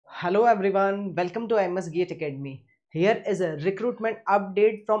Hello everyone, welcome to IMS Academy. Here is a recruitment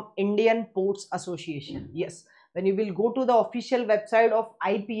update from Indian Ports Association. Yes, when you will go to the official website of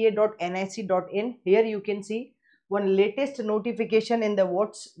ipa.nic.in, here you can see one latest notification in the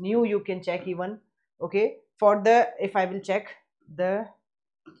what's new, you can check even. Okay, for the, if I will check the,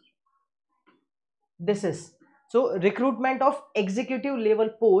 this is so recruitment of executive level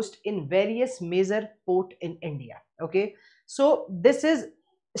post in various major port in India. Okay, so this is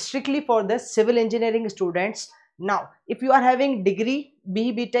strictly for the civil engineering students. Now if you are having degree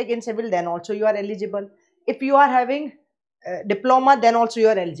BTech in civil, then also you are eligible. If you are having diploma, then also you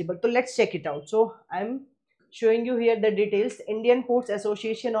are eligible. So let's check it out. So I'm showing you here the details. Indian Ports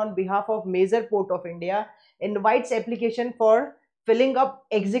Association on behalf of major port of India invites application for filling up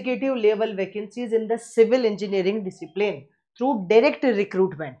executive level vacancies in the civil engineering discipline through direct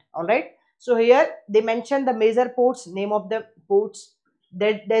recruitment. All right, so here they mention the major ports, name of the ports.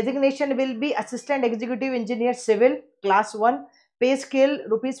 The designation will be assistant executive engineer civil class 1, pay scale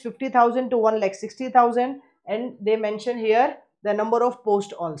rupees 50,000 to 1,60,000, and they mention here the number of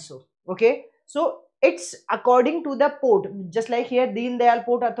posts also. Okay, so it's according to the port, just like here Deen Dayal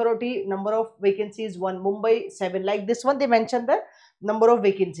Port Authority, number of vacancies 1, Mumbai 7, like this one they mention the number of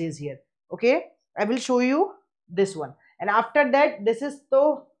vacancies here. Okay, I will show you this one, and after that this is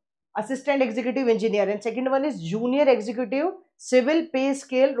the assistant executive engineer, and second one is junior executive civil, pay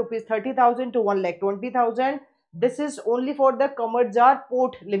scale rupees 30,000 to 1,20,000. This is only for the Kamarjar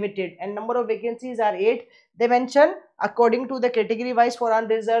Port Limited, and number of vacancies are 8. They mention according to the category wise. For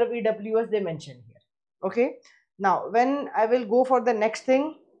unreserved EWS they mention here. Okay, now when I will go for the next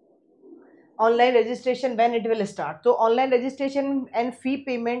thing, online registration, when it will start. So online registration and fee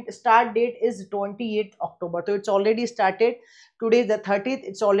payment start date is 28th October. So it's already started. Today is the 30th,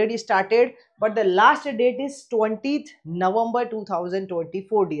 it's already started, but the last date is 20th November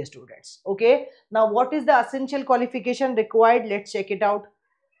 2024, dear students. Okay, now what is the essential qualification required? Let's check it out.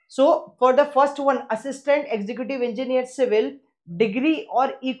 So for the first one, assistant executive engineer civil, degree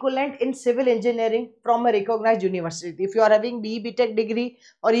or equivalent in civil engineering from a recognized university. If you are having BE Tech degree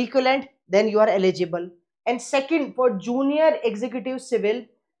or equivalent, then you are eligible. And second, for junior executive civil,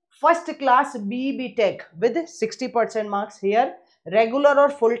 first class BE Tech with 60% marks here, regular or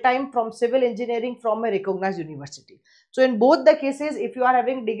full time from civil engineering from a recognized university. So in both the cases, if you are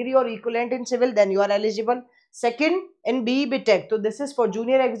having degree or equivalent in civil, then you are eligible. Second, in BE Tech, so this is for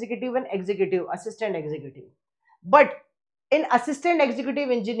junior executive and executive, assistant executive. But in assistant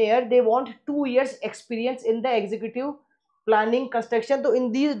executive engineer, they want 2 years experience in the executive planning construction. So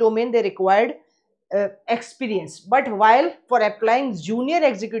in these domain they required experience. But while for applying junior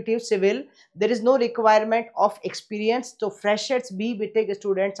executive civil, there is no requirement of experience. So freshers BTech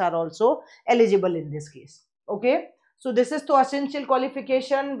students are also eligible in this case. Okay, so this is the essential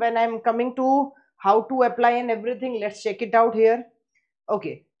qualification. When I'm coming to how to apply and everything, let's check it out here.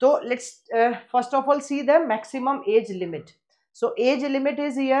 Okay, so let's first of all see the maximum age limit. So age limit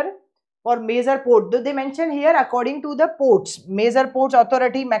is here for major port. They mention here according to the ports, major ports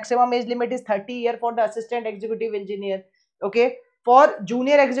authority, maximum age limit is 30 year for the assistant executive engineer. Okay, for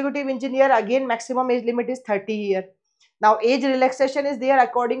junior executive engineer again maximum age limit is 30 year. Now age relaxation is there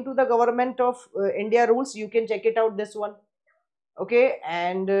according to the government of India rules. You can check it out, this one. Okay,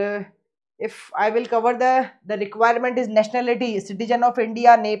 and if I will cover the requirement is nationality, citizen of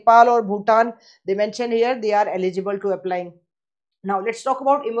India, Nepal or Bhutan. They mention here they are eligible to applying. Now let's talk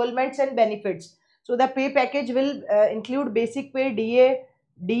about emoluments and benefits. So the pay package will include basic pay,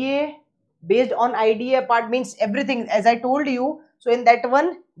 DA based on IDA part, means everything as I told you. So in that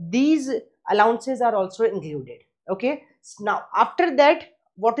one, these allowances are also included. Okay. Now after that,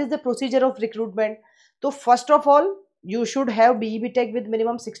 what is the procedure of recruitment? So first of all, you should have BE Tech with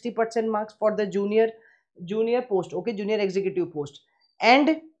minimum 60% marks for the junior post. Okay, junior executive post,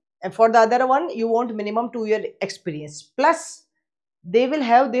 and for the other one you want minimum 2 year experience, plus they will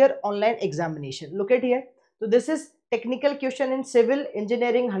have their online examination. Look at here. So this is technical question in civil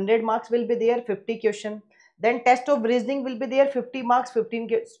engineering, 100 marks will be there, 50 question. Then test of reasoning will be there, 50 marks,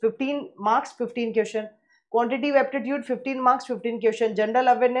 15 marks, 15 question. Quantitative aptitude 15 marks, 15 question. General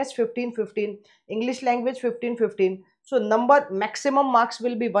awareness 15 15. English language 15 15. So number maximum marks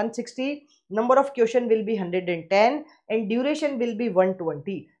will be 160, number of question will be 110, and duration will be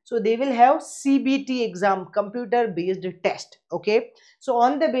 120. So they will have CBT exam, computer based test. Okay, so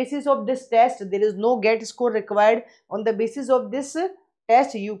on the basis of this test, there is no get score required. On the basis of this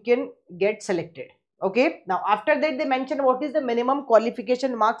test, you can get selected. Okay, now after that they mention what is the minimum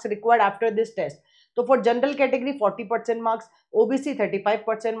qualification marks required after this test. So for general category 40% marks, OBC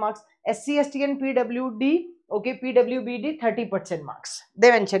 35% marks, SC ST and PWD Okay, PWBD 30% marks.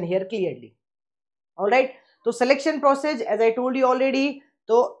 They mention here clearly. All right. So selection process, as I told you already,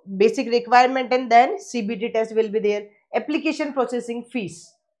 so basic requirement and then CBT test will be there. Application processing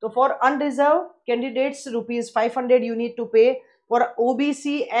fees. So for unreserved candidates, rupees 500 you need to pay. For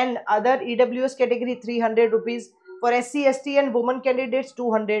OBC and other EWS category, 300 rupees. For SC, ST and women candidates,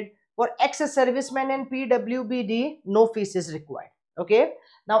 200. For ex-servicemen and PWBD, no fees is required. Okay.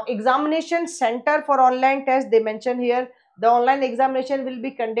 Now examination center for online test, they mention here the online examination will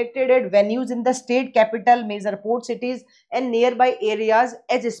be conducted at venues in the state capital, major port cities and nearby areas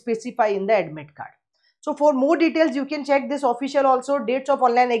as specified in the admit card. So for more details, you can check this official also. Dates of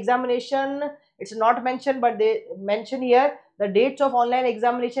online examination, it's not mentioned, but they mention here the dates of online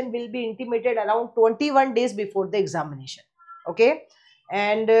examination will be intimated around 21 days before the examination. Okay.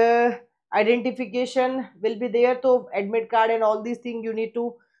 And identification will be there. So admit card and all these things you need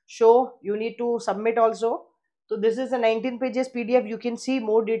to show, you need to submit also. So this is a 19 pages PDF. You can see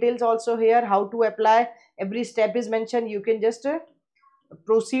more details also here, how to apply. Every step is mentioned. You can just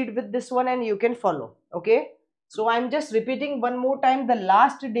proceed with this one and you can follow. Okay. So I'm just repeating one more time the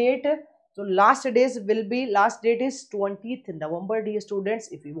last date. So last date is 20th November, dear students.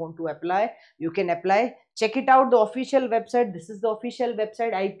 If you want to apply, you can apply. Check it out, the official website. This is the official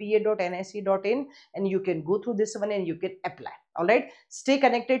website, ipa.nic.in, and you can go through this one and you can apply. All right. Stay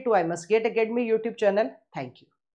connected to I Must Get Academy YouTube channel. Thank you.